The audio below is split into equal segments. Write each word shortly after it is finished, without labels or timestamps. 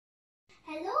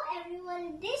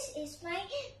everyone, this is my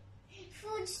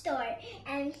food store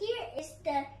and here is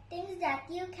the things that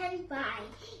you can buy.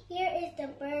 Here is the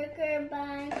burger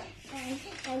bun and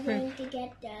I'm going to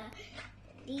get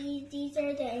these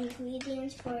are the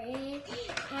ingredients for it,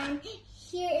 and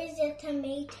here is the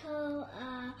tomato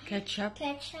ketchup,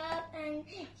 and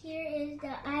here is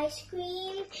the ice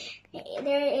cream.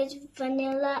 There is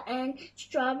vanilla and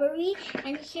strawberry,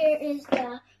 and here is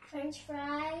the French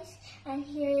fries, and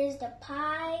here is the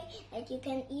pie that you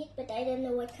can eat, but I don't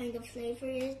know what kind of flavor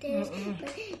is this.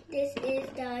 But this is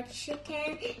the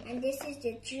chicken, and this is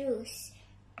the juice,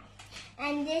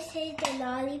 and this is the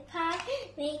lollipop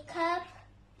makeup,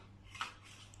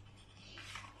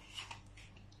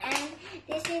 and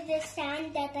this is the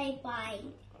sand that I buy.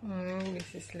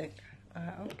 This is like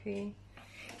okay.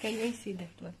 Can I see that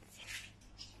one?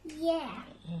 Yeah.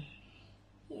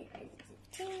 Here is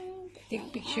the thing.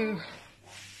 Take picture.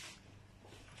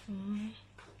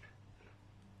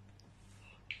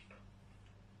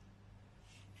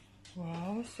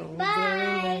 Wow, so very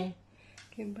nice.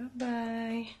 Okay,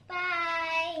 bye-bye.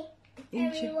 Bye,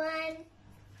 everyone.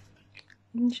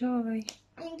 Enjoy.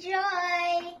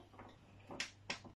 Enjoy.